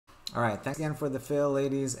All right, thanks again for the fill,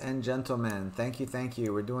 ladies and gentlemen. Thank you, thank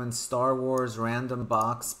you. We're doing Star Wars random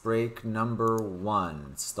box break number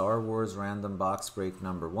 1. Star Wars random box break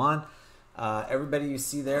number 1. Everybody you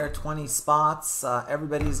see there, 20 spots.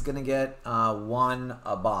 Everybody's going to get one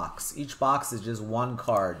a box. Each box is just one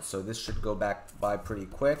card, so this should go back by pretty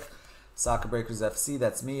quick. Soccer Breakers FC,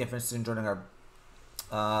 that's me. If you're interested in joining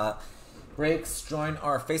our breaks, join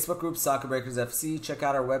our Facebook group, Soccer Breakers FC. Check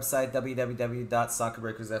out our website,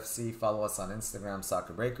 www.soccerbreakersfc. Follow us on Instagram,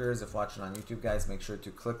 Soccer Breakers. If watching on YouTube, guys, make sure to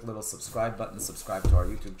click the little subscribe button, subscribe to our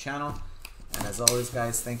YouTube channel. And as always,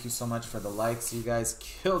 guys, thank you so much for the likes. You guys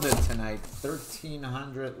killed it tonight.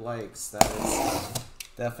 1,300 likes. That is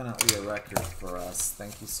definitely a record for us.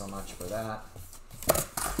 Thank you so much for that.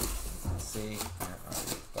 Let's see. There are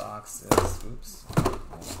boxes. Oops. Let's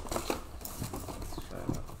try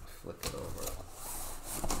to flick it over.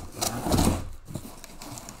 Let's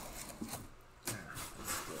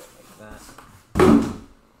do it like that.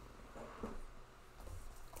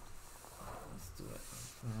 Let's do it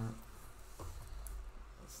like that.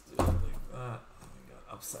 Let's do it like that. We got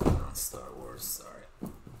upside down Star Wars. Sorry.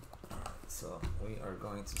 Alright, so we are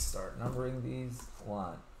going to start numbering these.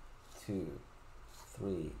 1, 2,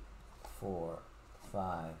 3, 4,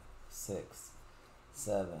 5, 6,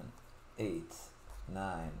 7, 8,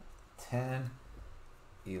 9, 10,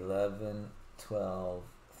 11, 12,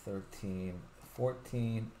 13,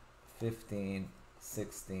 14, 15,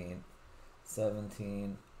 16,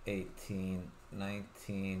 17, 18,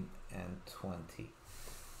 19, and 20.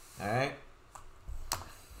 Alright?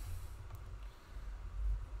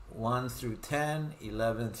 1 through 10,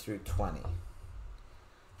 11 through 20.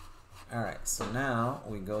 Alright, so now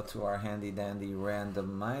we go to our handy dandy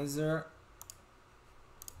randomizer.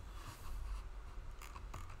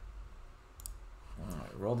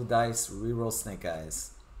 Alright, roll the dice, re-roll snake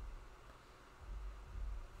eyes.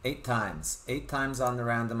 8 times. 8 times on the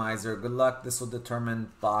randomizer. Good luck. This will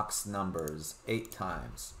determine box numbers. 8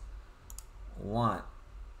 times. 1,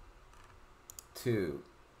 2,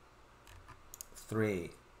 3,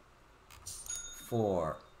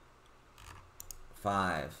 4,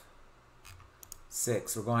 5,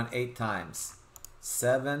 6. We're going 8 times.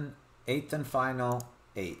 7, 8th and final,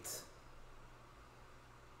 8.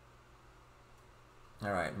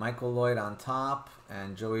 All right, Michael Lloyd on top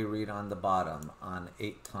and Joey Reed on the bottom on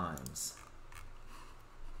 8 times.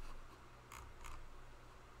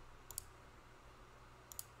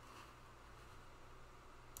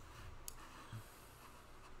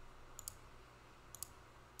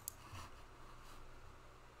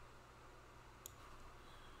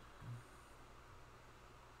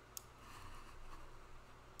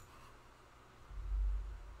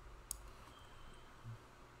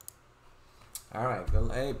 All right, good.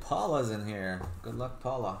 Hey, Paula's in here. Good luck,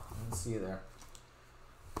 Paula. I didn't see you there.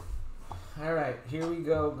 All right, here we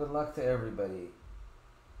go. Good luck to everybody.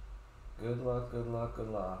 Good luck, good luck, good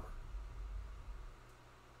luck.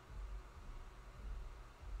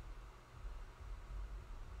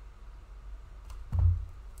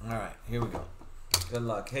 All right, here we go. Good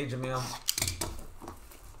luck. Hey, Jamil.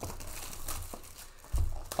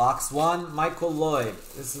 Box 1, Michael Lloyd.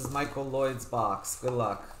 This is Michael Lloyd's box. Good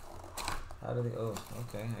luck. How do they, oh,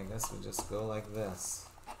 okay, I guess we just go like this.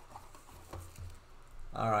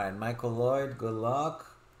 Alright, Michael Lloyd, good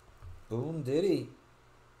luck. Boom, diddy.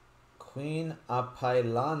 Queen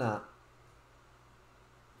Apailana.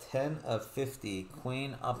 10 of 50,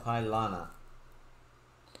 Queen Apailana.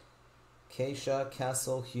 Keisha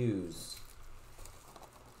Castle Hughes.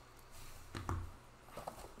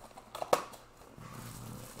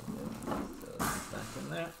 Back in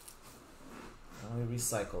there. And we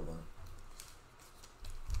recycle them.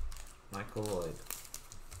 Michael Lloyd.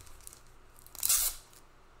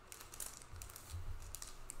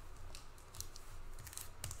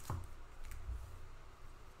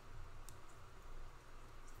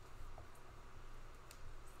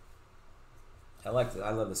 I like it.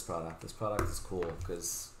 I love this product. This product is cool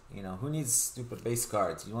because, you know, who needs stupid base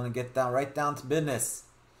cards? You want to get down right down to business.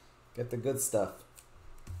 Get the good stuff.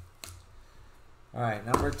 All right,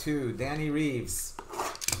 number 2, Danny Reeves.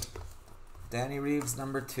 Danny Reeves,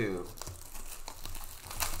 number 2.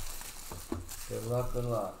 Good luck, good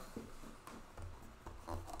luck.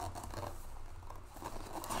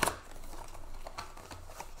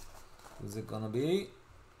 Who's it gonna be?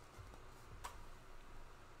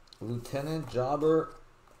 Lieutenant Jobber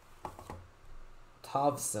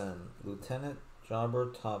Tovson. Lieutenant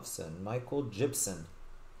Jobber Tovson. Michael Gibson.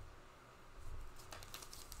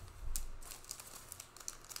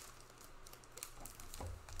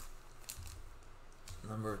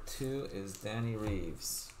 Number 2 is Danny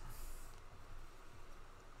Reeves.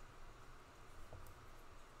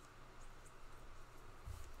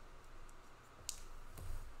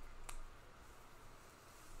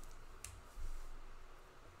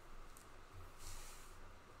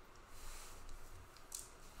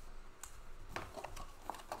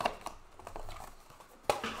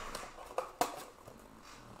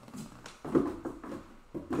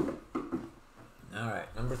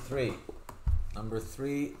 3. Number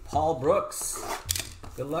 3, Paul Brooks.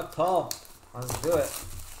 Good luck, Paul. Let's do it.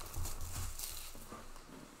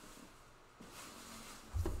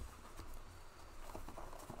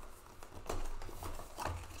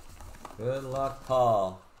 Good luck,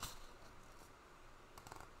 Paul.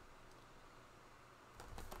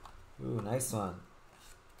 Ooh, nice one.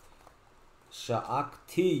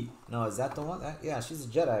 Sha'akti. No, is that the one? Yeah, she's a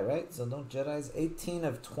Jedi, right? So don't Jedis. 18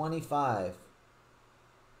 of 25.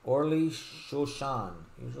 Orly Shoshan.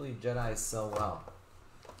 Usually Jedis sell well.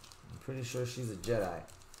 I'm pretty sure she's a Jedi.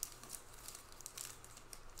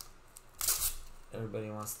 Everybody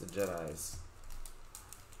wants the Jedis.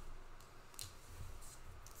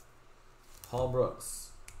 Paul Brooks.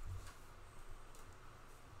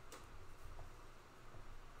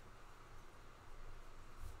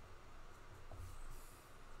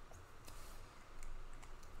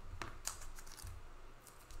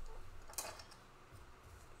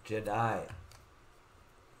 Jedi.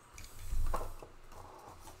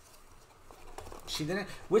 She didn't.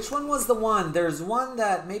 Which one was the one? There's one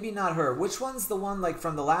that maybe not her. Which one's the one like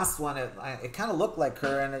from the last one? It kind of looked like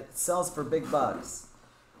her, and it sells for big bucks.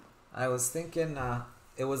 I was thinking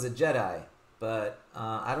it was a Jedi, but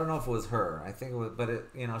I don't know if it was her. I think it was, but it,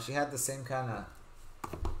 you know, she had the same kind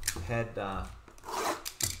of head.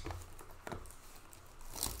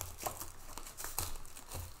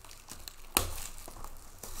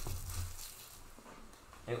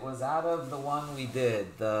 It was out of the one we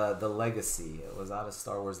did, the Legacy. It was out of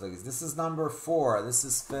Star Wars Legacy. This is number 4. This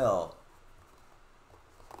is Phil.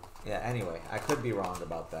 Yeah, anyway, I could be wrong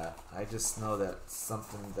about that. I just know that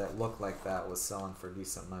something that looked like that was selling for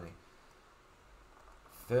decent money.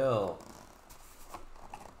 Phil.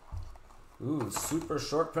 Ooh, super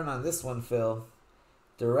short print on this one, Phil.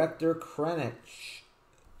 Director Krennic.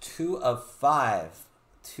 2 of 5.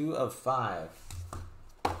 2 of 5.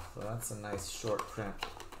 So that's a nice short print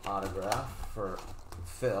autograph for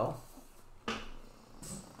Phil.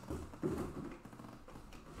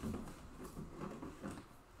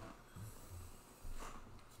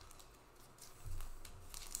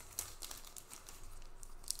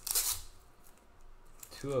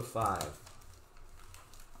 Two of 5.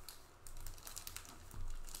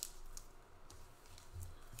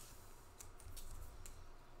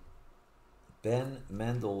 Ben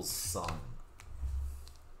Mendelsohn.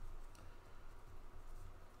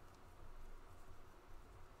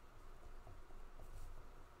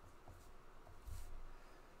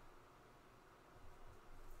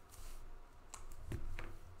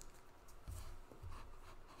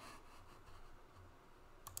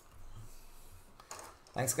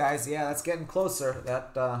 Thanks, guys. Yeah, that's getting closer.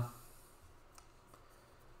 That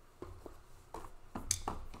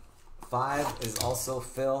 5 is also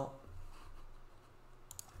Phil.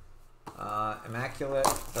 Immaculate,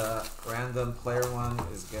 the random player one,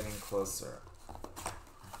 is getting closer.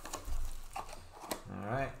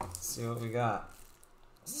 Alright, let's see what we got.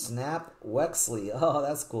 Snap Wexley. Oh,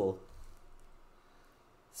 that's cool.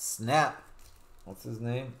 Snap. What's his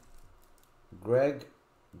name? Greg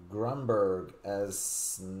Grunberg as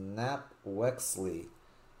Snap Wexley.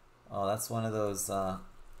 Oh, that's one of those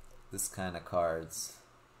this kind of cards.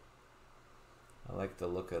 I like the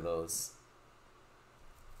look of those.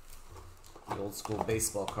 The old school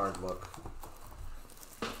baseball card look.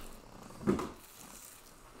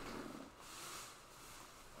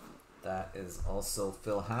 That is also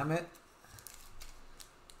Phil Hammett.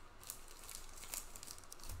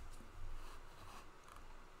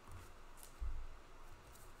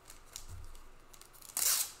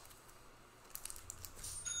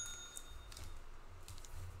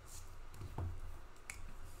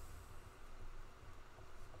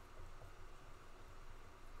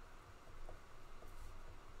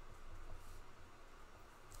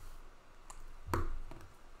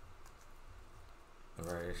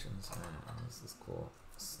 Variations. This is cool.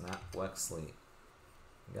 Snap Wexley.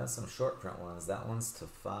 We got some short print ones. That one's to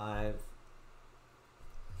 5.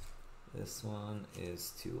 This one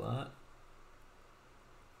is to what?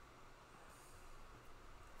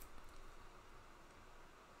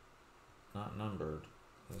 Not numbered.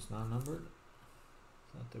 It's not numbered?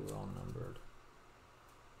 I thought they were all numbered.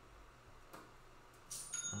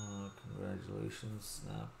 Congratulations,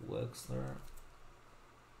 Snap Wexler.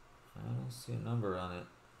 I don't see a number on it.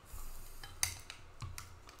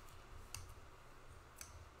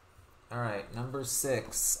 Alright, number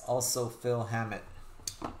 6, also Phil Hammett.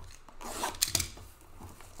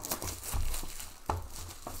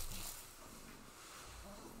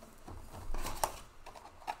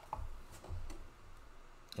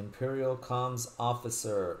 Imperial Comms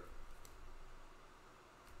Officer.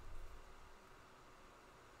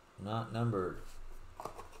 not numbered.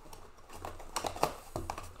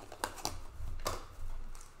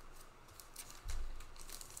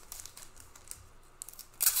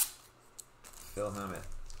 Phil Hammett.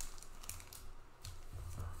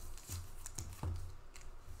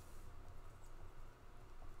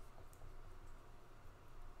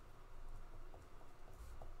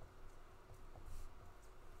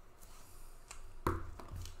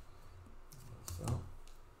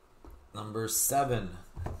 Number 7,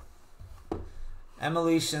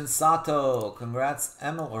 Emily Shinsato. Congrats,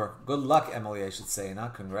 Emily, or good luck, Emily, I should say,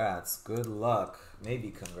 not congrats. Good luck,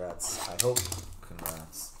 maybe congrats. I hope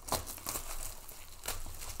congrats.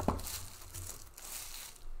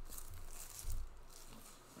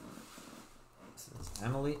 This is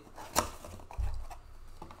Emily.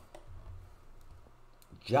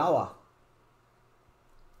 Jawa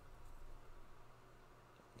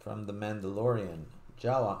from The Mandalorian.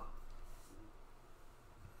 Jawa.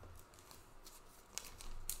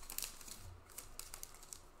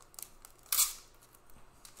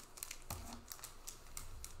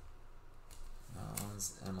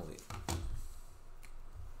 Emily.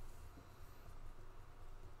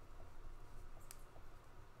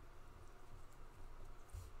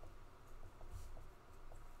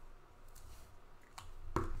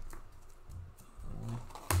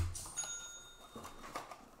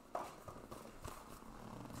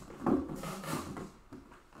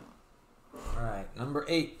 All right, number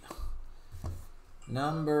 8.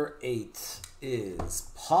 Number 8 is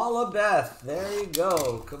Paula Beth. There you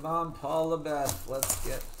go. Come on, Paula Beth. Let's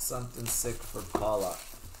get something sick for Paula.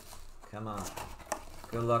 Come on.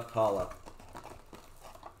 Good luck, Paula.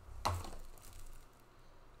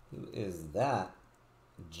 Who is that?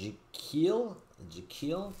 Jaquil?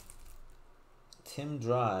 Jaquil? Tim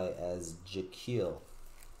Dry as Jaquil.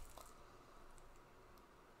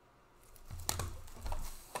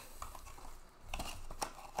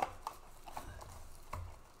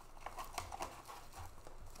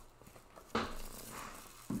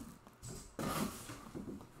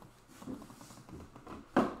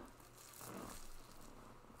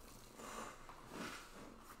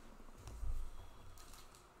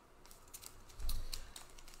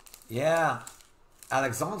 Yeah,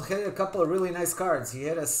 Alexandre hit a couple of really nice cards. He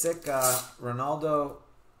hit a sick Ronaldo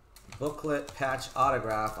booklet patch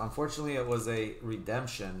autograph. Unfortunately, it was a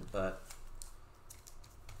redemption, but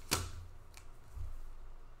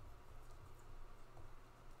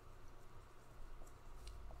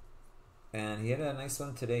and he hit a nice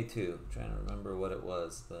one today too. I'm trying to remember what it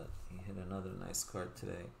was, but he hit another nice card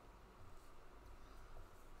today.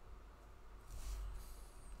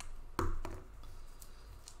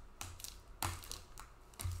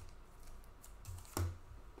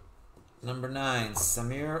 Number 9,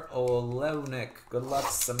 Samir Olewnik. Good luck,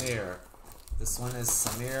 Samir. This one is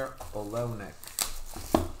Samir Olewnik.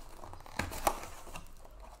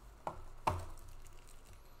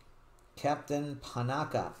 Captain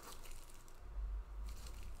Panaka.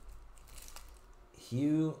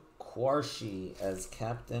 Hugh Quarshie as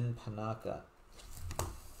Captain Panaka.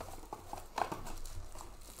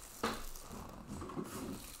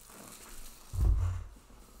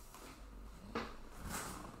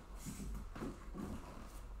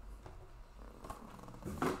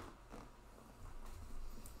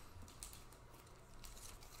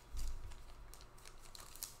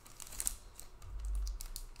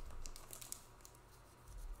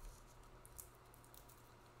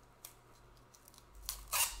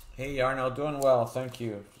 Hey Yarno, doing well, thank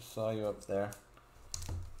you. Just saw you up there.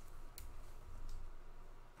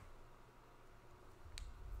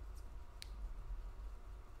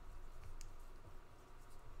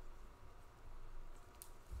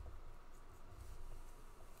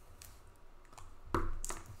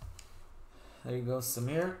 There you go,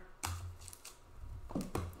 Samir.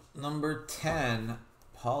 Number 10,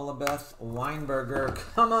 Paula Beth Weinberger.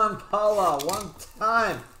 Come on, Paula, one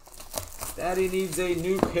time. Daddy needs a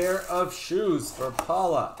new pair of shoes for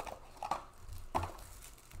Paula.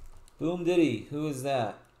 Boom Diddy. Who is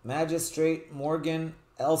that? Magistrate Morgan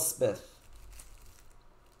Elspeth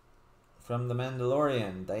from The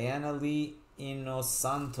Mandalorian. Diana Lee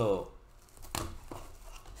Inosanto.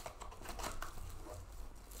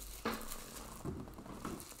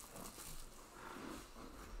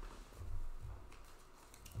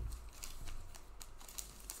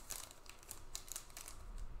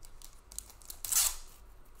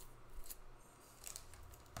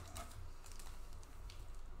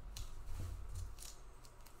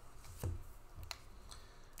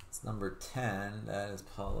 Number 10, that is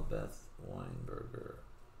Paula Beth Weinberger.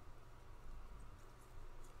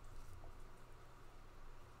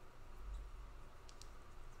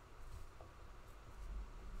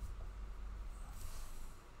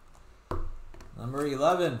 Number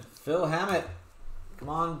 11, Phil Hammett. Come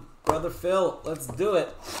on, brother Phil, let's do it.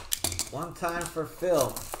 One time for Phil.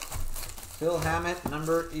 Phil Hammett,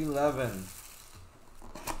 number 11.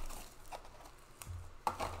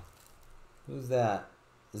 Who's that?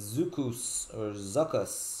 Zukus or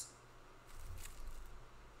Zuckus.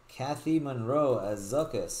 Kathy Monroe as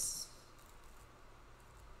Zuckus.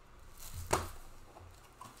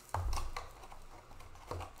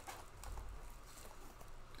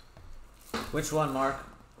 Which one, Mark?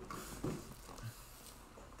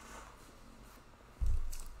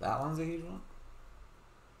 That one's a huge one?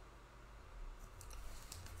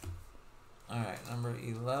 Alright, number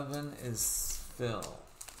 11 is Phil.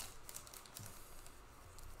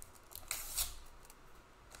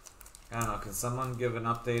 I don't know, can someone give an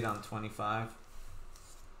update on 25?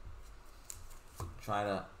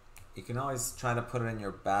 You can always try to put it in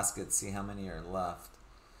your basket, see how many are left.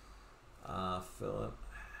 Philip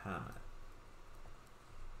Hammett.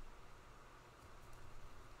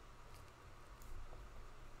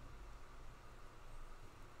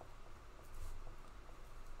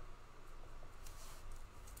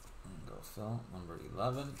 Go Phil, number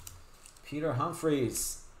 11. Peter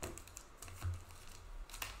Humphreys.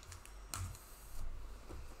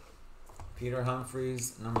 Peter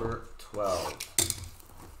Humphreys, number 12.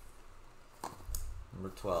 Number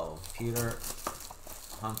 12. Peter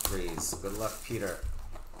Humphreys. Good luck, Peter.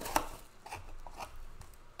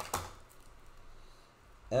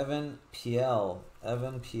 Evan Piel.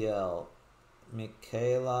 Evan Piel.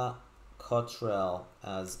 Michaela Cottrell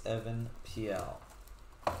as Evan Piel.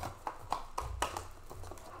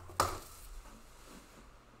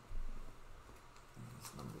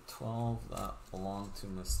 Number 12. That belonged to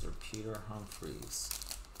Mr. Peter Humphreys.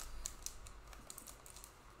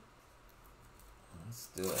 Let's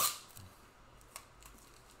do it.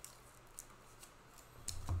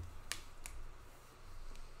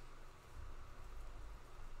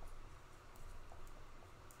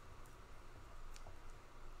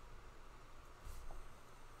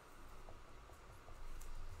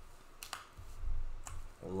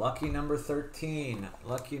 Lucky number 13.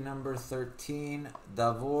 Lucky number 13,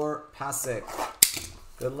 Davor Pasic.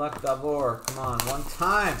 Good luck, Davor. Come on, one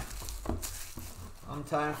time. One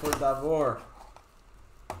time for Davor.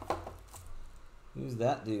 Who's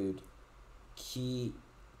that dude?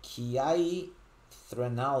 Kiai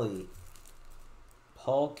Threnali.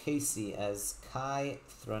 Paul Casey as Kai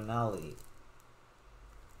Threnali.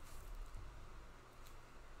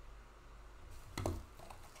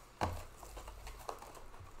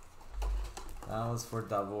 That was for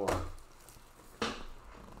Davor.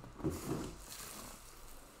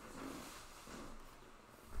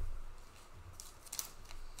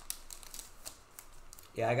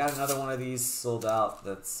 Yeah, I got another one of these sold out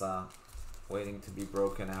that's waiting to be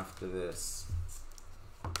broken after this.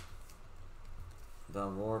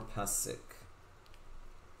 Davor Pasic.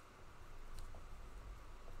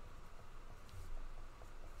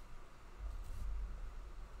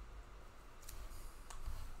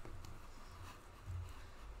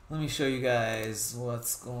 Let me show you guys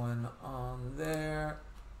what's going on there.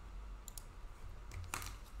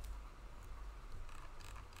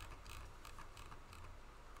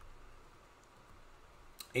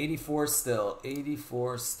 $84 still.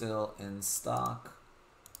 $84 still in stock.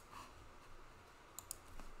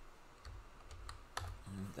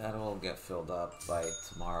 That'll get filled up by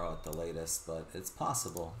tomorrow at the latest, but it's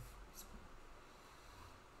possible.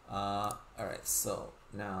 Alright, so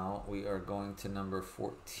now we are going to number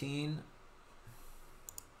 14.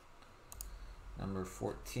 Number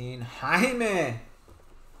 14, Jaime!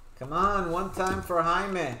 Come on, one time for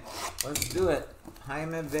Jaime. Let's do it.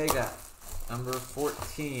 Jaime Vega, number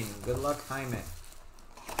 14. Good luck, Jaime.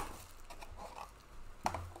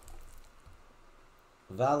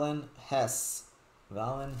 Valen Hess.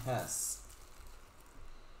 Valen Hess.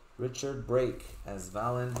 Richard Brake as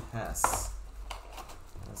Valen Hess.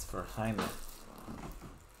 That's for Jaime.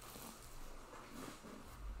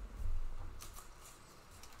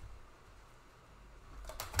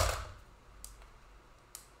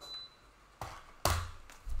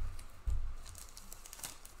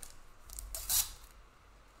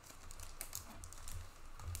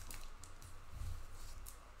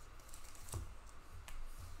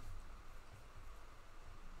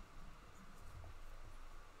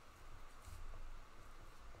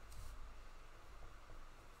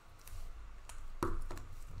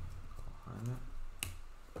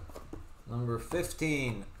 Number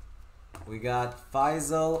 15, we got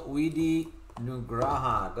Faisal Widi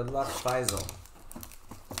Nugraha. Good luck, Faisal.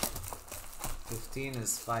 15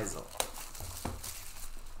 is Faisal.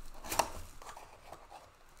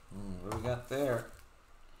 Where we got there?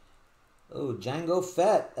 Oh, Django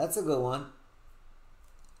Fett. That's a good one.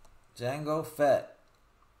 Django Fett.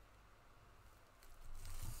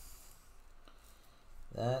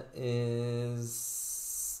 That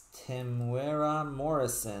is Temuera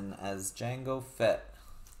Morrison as Django Fett.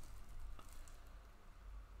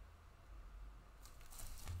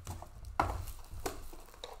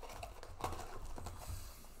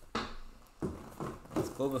 It's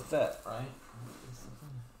Boba Fett, right?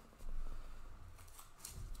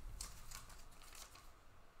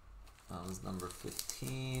 That was number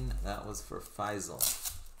 15. That was for Faisal.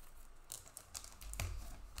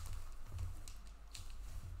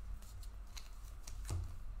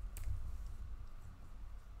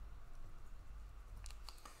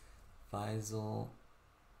 Faisal,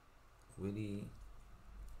 Witty,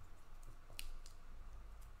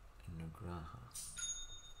 Nugraha.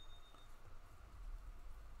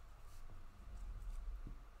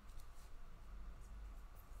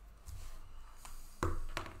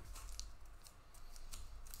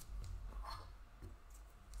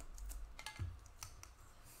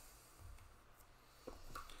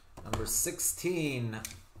 Number 16,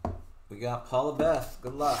 we got Paula Beth.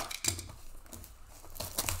 Good luck.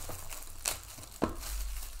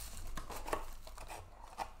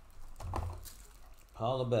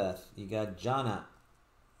 Paula Beth, you got Jana.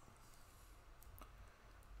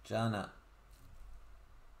 Jana.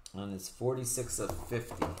 And it's 46 of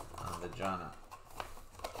 50 on the Jana.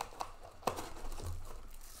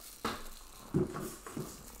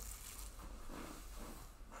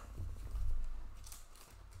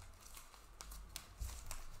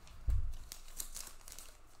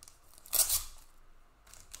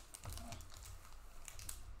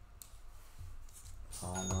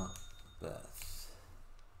 Paula Beth.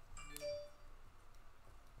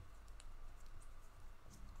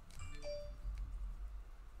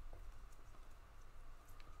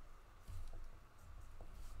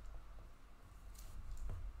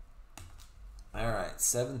 All right,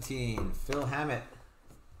 17, Phil Hammett.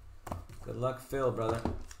 Good luck, Phil, brother.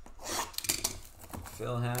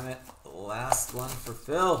 Phil Hammett, last one for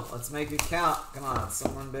Phil. Let's make it count. Come on,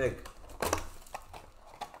 someone big.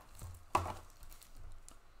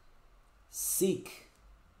 Seek.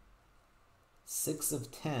 6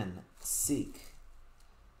 of 10, Seek.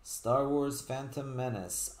 Star Wars Phantom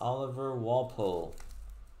Menace, Oliver Walpole.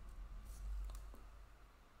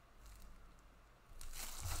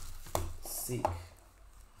 Seek.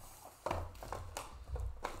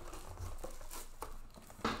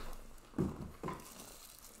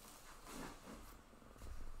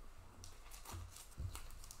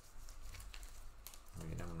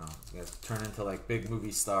 You never know. You guys turn into like big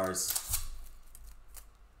movie stars.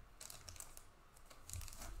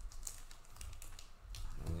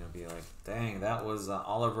 And you'll be like, dang, that was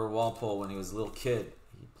Oliver Walpole when he was a little kid.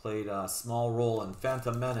 He played a small role in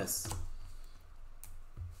Phantom Menace.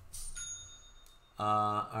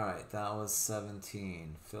 Alright, that was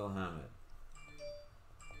 17. Phil Hammett.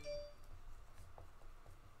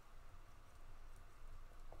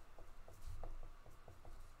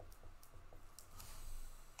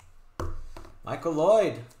 Michael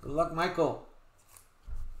Lloyd. Good luck, Michael.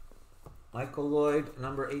 Michael Lloyd,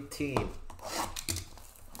 number 18.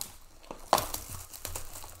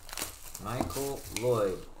 Michael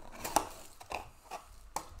Lloyd.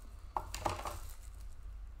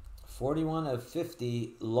 41 of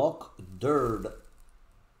 50, Loch Durd.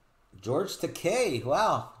 George Takei.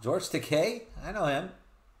 Wow, George Takei? I know him.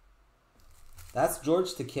 That's George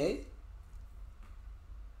Takei?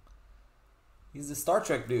 He's the Star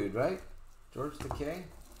Trek dude, right? George Takei?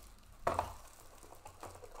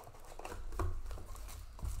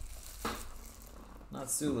 Not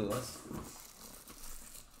Sulu's.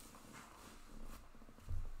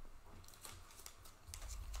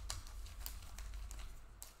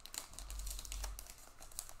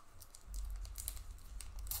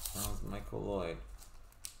 Michael Lloyd.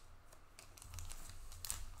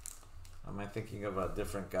 Am I thinking of a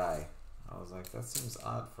different guy? I was like, that seems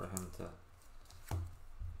odd for him to...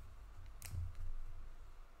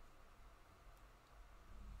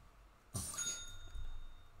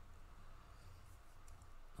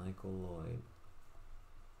 Michael Lloyd.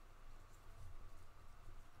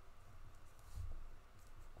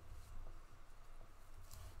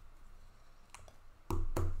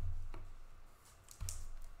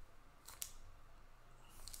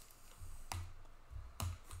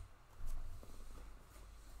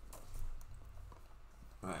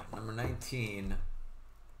 Number 19,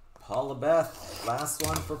 Paula Beth. Last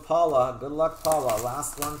one for Paula. Good luck, Paula.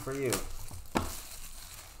 Last one for you.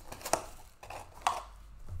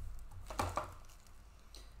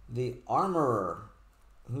 The Armorer.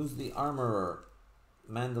 Who's the Armorer?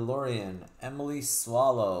 Mandalorian. Emily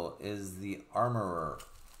Swallow is the Armorer.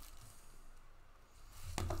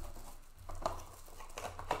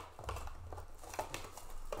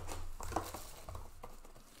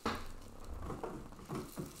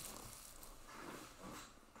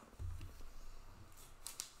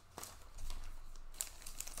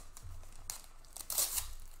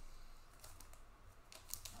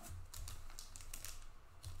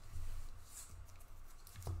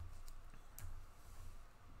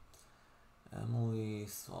 Emily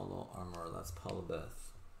Swallow Armor, that's Paula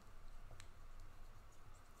Beth.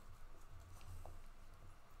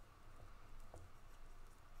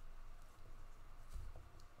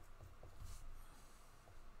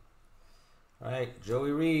 Alright,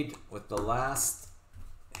 Joey Reed with the last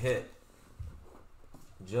hit.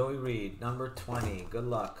 Joey Reed, number 20. Good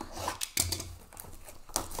luck.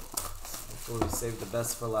 Hopefully we save the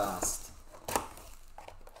best for last.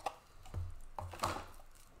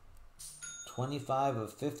 25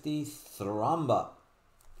 of 50, Thromba.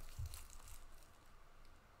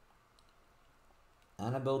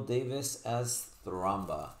 Annabelle Davis as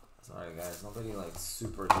Thromba. Sorry guys, nobody like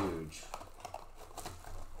super huge.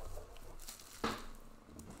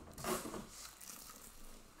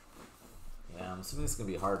 Yeah, I'm assuming it's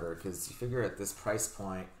gonna be harder because you figure at this price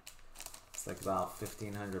point, it's like about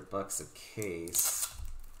 1,500 bucks a case.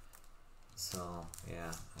 So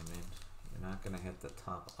yeah, I mean, you're not gonna hit the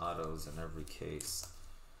top autos in every case.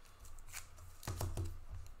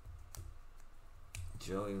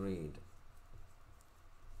 Joey Reed.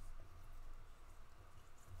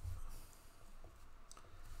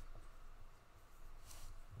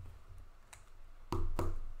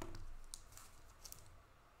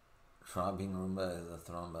 Throbbing Roomba is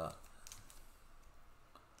a Thromba.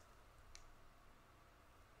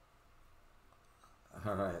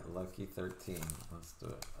 Alright, lucky 13. Let's do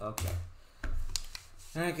it. Okay.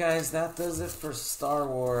 Alright guys, that does it for Star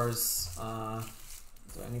Wars. Do I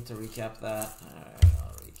need to recap that? Alright,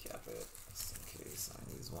 I'll recap it just in case. I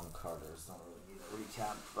mean, these one-carders don't really need a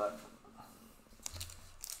recap, but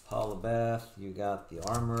Paula Beth, you got the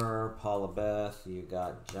Armorer. Paula Beth, you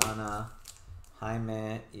got Jana.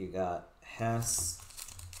 Jaime, you got Hess.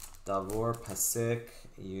 Davor Pasik,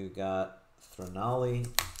 you got Thronali.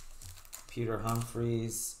 Peter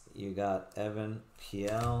Humphreys, you got Evan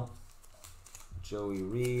Piel. Joey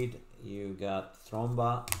Reed, you got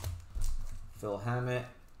Thromba. Phil Hammett,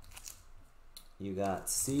 you got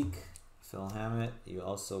Seek. Phil Hammett, you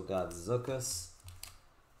also got Zuckus.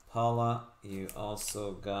 Paula, you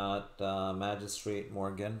also got Magistrate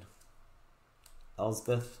Morgan.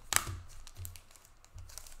 Elsbeth.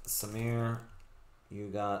 Samir, you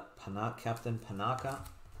got Captain Panaka.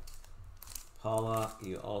 Paula,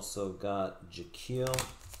 you also got Jaquil.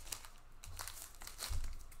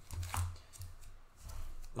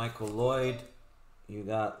 Michael Lloyd, you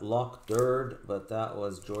got Loch Durd, but that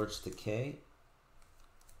was George Takei.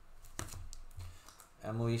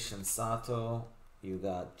 Emily Shinsato, you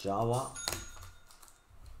got Jawa.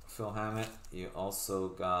 Phil Hammett, you also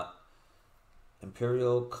got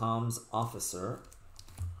Imperial Comms Officer.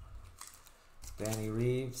 Danny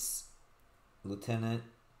Reeves, Lieutenant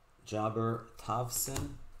Jabber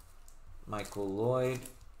Tavson. Michael Lloyd,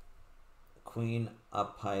 Queen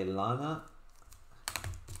Apailana.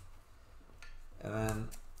 And then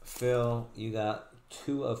Phil, you got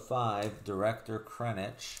 2 of 5, Director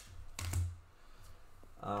Krenich.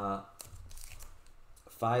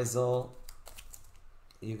 Faisal,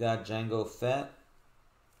 you got Jango Fett.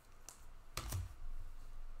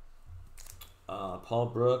 Paul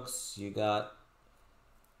Brooks, you got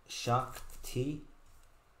Shakti.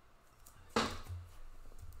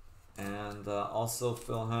 And also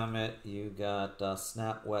Phil Hammett, you got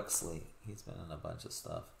Snap Wexley. He's been in a bunch of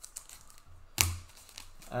stuff.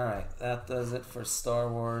 Alright, that does it for Star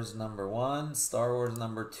Wars number 1. Star Wars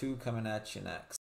number 2 coming at you next.